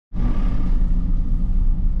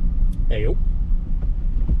Hey up.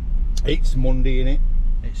 It's Monday, innit?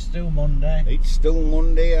 It's still Monday. It's still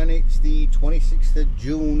Monday and it's the 26th of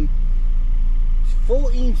June. It's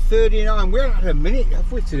 14:39. We haven't had a minute,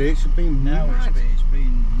 have we, today? It's been mad. It's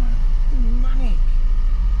been manic.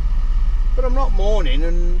 But I'm not mourning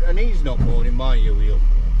and he's not mourning, mind you. He'll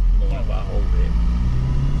mourn about all day.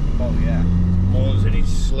 Oh yeah. Mourns in his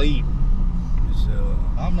sleep. So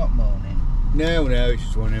I'm not mourning. No, it's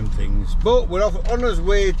just one of them things. But we're off on our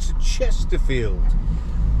way to Chesterfield.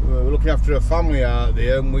 We're looking after a family out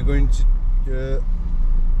there and we're going to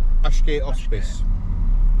Ashgate Hospice.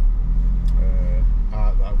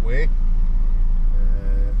 Out that way.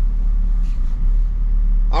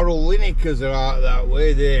 Harold Linekers are out that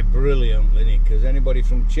way. They're brilliant Linekers. Anybody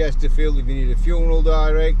from Chesterfield, if you need a funeral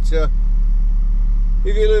director,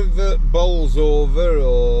 if you live at Bolsover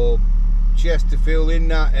or Chesterfield in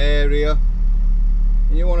that area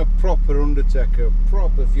and you want a proper undertaker, a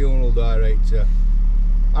proper funeral director,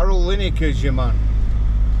 Harold Lineker's your man.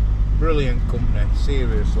 Brilliant company,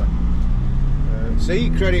 seriously. See,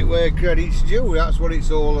 credit where credit's due, that's what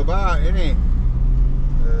it's all about, isn't it?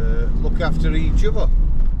 Look after each other.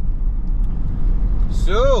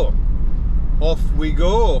 So, off we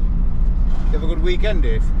go. You have a good weekend,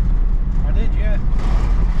 Dave? I did, yeah.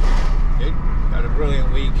 Did? Had a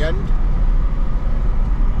brilliant weekend.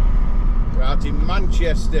 We're out in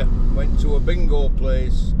Manchester. Went to a bingo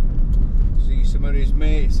place. See some of his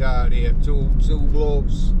mates out here. Two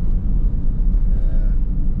blokes.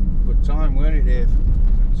 Good time, weren't it, Dave?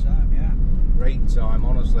 Good time, yeah. Great time,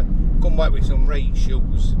 honestly. Come back with some great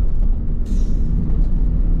shoes.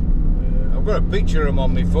 I've got a picture of them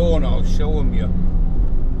on my phone. I'll show them you.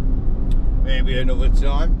 Maybe another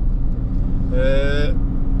time.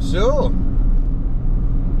 So,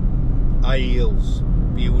 high heels,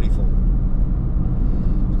 beautiful.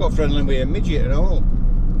 It's got friendly with a midget and all.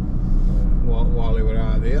 While we were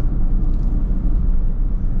out there.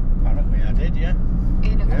 Apparently I did, yeah.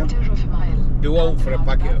 In a quarter of a mile. Do out for a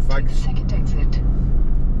packet of fags. Second exit.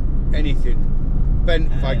 Anything. Bent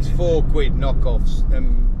fags, £4 knockoffs,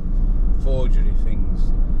 them forgery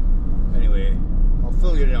things. Anyway, I'll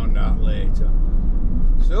fill you in on that later.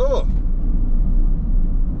 So,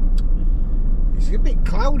 it's a bit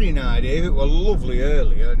cloudy now, Dave. It was lovely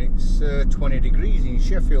earlier and it's 20 degrees in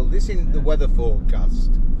Sheffield. This isn't the weather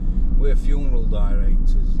forecast. We're funeral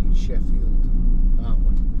directors in Sheffield, aren't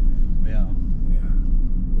we? We are. We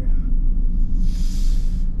are.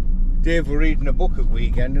 Dave was reading a book at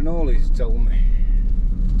weekend and all he's told me.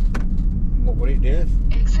 What was it, Dave?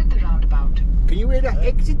 Exit the roundabout. Can you read that?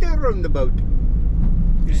 Exit the roundabout.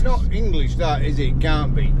 It's not English, that, is it? It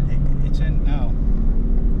can't be. It's in now.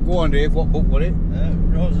 Go on, Dave. What book was it?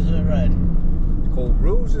 Roses are red. It's called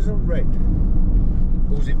Roses Are Red.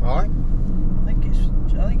 Who's it by? I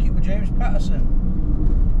think it was James Patterson.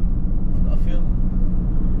 I feel.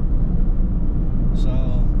 So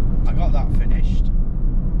I got that finished,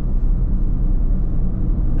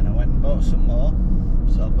 and I went and bought some more.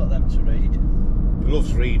 So I've got them to read. He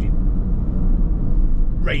loves reading.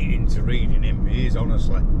 Right into reading him, he is,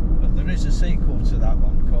 honestly. But there is a sequel to that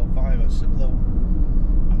one called Violets of Blue.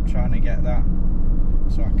 I'm trying to get that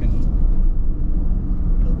so I can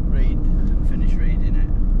finish reading it.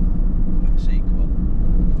 With a sequel.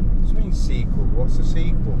 What do you mean sequel? What's the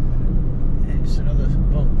sequel? It's another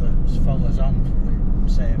book that follows on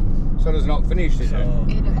with same. So there's not finished it So, then?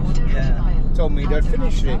 In a quarter of a mile. Told me they'd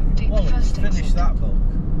finished it. Well, it's finished that book.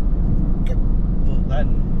 But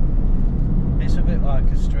then it's a bit like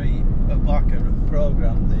a street, but like a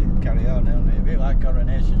programme they carry on, isn't it? A bit like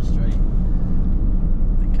Coronation Street.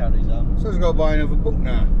 It carries on. So he's got to buy another book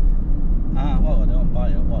now. Well, I don't buy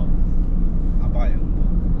it. Well, I buy it,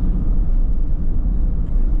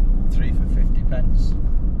 but 3 for 50 pence.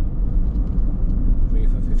 3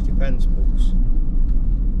 for 50 pence books.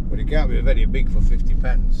 But it can't be very big for 50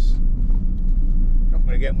 pence. Not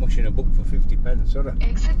going to get much in a book for 50 pence, are they?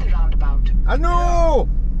 Exit the roundabout. I know!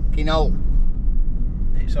 Kinol.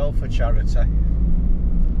 It's all for charity.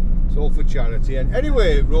 It's all for charity. And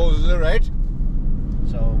anyway, Roses Are Red.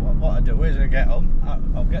 So what I do is I get them.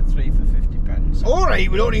 I'll get 3 for 50 pence. Alright,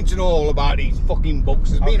 we don't need to know all about these fucking books.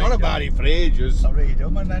 There's been on about it for ages. I'll read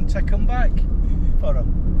them and then take them back for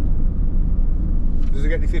them. Does it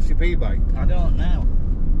get the 50p back? I don't know.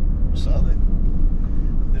 So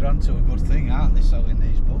they're onto a good thing, aren't they, selling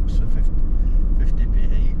these books for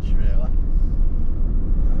 50p each, really?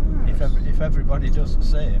 Nice. If everybody does the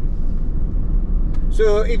same.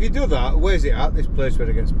 So if you do that, where's it at, this place where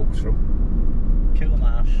it gets books from?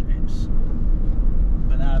 Kilmarsh, it's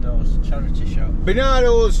Bernardo's charity shop.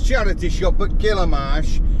 Bernardo's charity shop at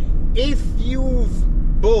Kilmarsh. If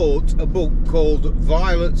you've bought a book called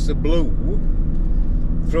Violets Are Blue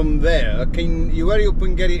from there. Can you hurry up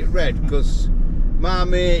and get it read? Because my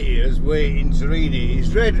mate here is waiting to read it.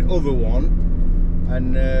 He's read other one,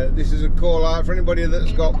 and this is a call out for anybody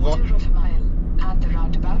that's got. In a quarter of a mile, at the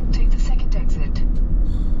roundabout, take the second exit.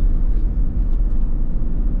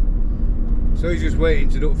 So he's just waiting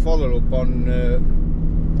to do follow up on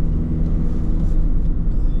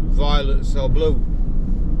Violets Are Blue.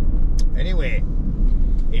 Anyway,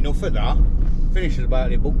 enough of that. Finished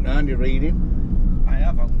about the book now and you're reading. I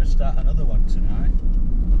have. I'm going to start another one tonight.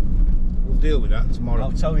 We'll deal with that tomorrow.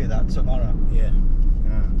 I'll tell you that tomorrow. Yeah.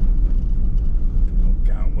 Oh,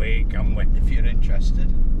 can't wait, can we? If you're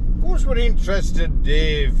interested. Of course we're interested,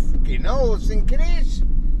 Dave. You know, I think it is.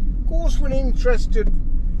 Of course we're interested.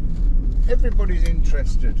 Everybody's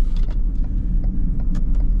interested.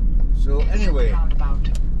 So anyway. Roundabout.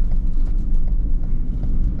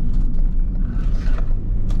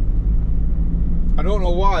 I don't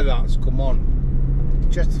know why that's come on.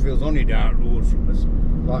 Chesterfield's only down the road from us.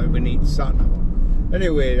 Like we need sat nav on.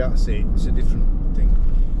 Anyway, that's it. It's a different thing.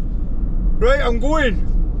 Right, I'm going.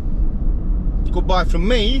 Goodbye from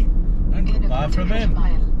me. And goodbye from In a him.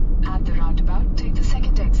 quarter of a mile, at the roundabout, take the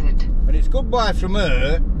second exit. And it's goodbye from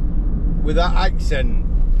her with that accent.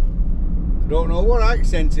 I don't know what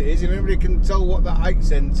accent it is. If anybody can tell what that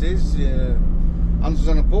accent is, answers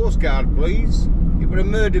on a postcard, please. It was a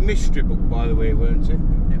murder mystery book, by the way, weren't it?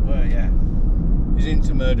 It were, yeah. He's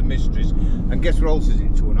into murder mysteries. And guess what else he's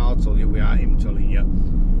into? And I'll tell you without him telling you.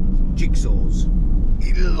 Jigsaws.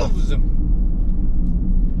 He loves them.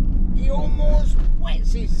 He almost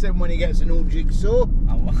wets his head when he gets a new jigsaw.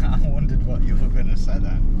 I wondered what you were going to say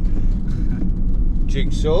then.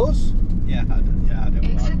 Jigsaws? Yeah, I don't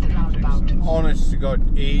Exit like the roundabout. jigsaws. Honest to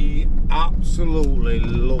God, he absolutely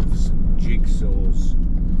loves jigsaws.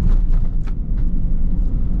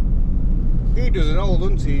 He does an old,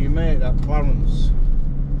 doesn't he, mate, that Clarence?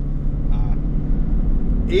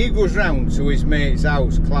 He goes round to his mate's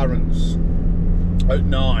house, Clarence, at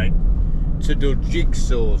night to do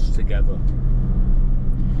jigsaws together.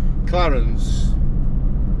 Clarence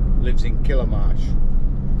lives in Kilmarsh.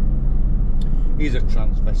 He's a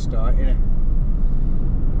transvestite, innit?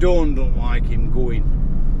 Dawn don't like him going.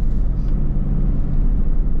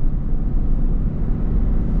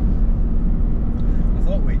 I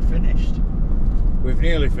thought we'd finished. We've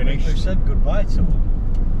nearly finished. We've said goodbye to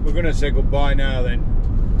him. We're going to say goodbye now then.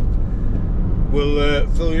 We'll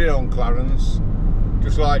fill you in on Clarence,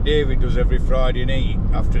 just like David does every Friday night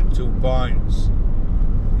after 2 pints.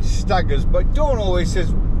 He staggers, but Dawn always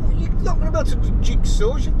says, well, you're not going to be able to do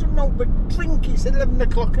jigsaws, you've done no but drink. It's 11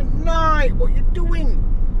 o'clock at night, what are you doing?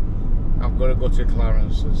 I've got to go to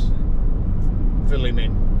Clarence's, fill him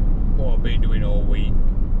in, what I've been doing all week.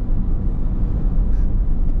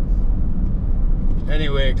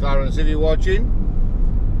 Anyway, Clarence, if you're watching,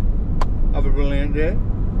 have a brilliant day.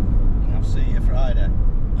 And I'll see you Friday.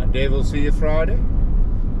 And Dave will see you Friday.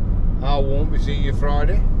 I won't be seeing you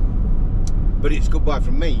Friday. But it's goodbye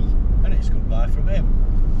from me. And it's goodbye from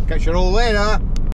him. Catch you all later.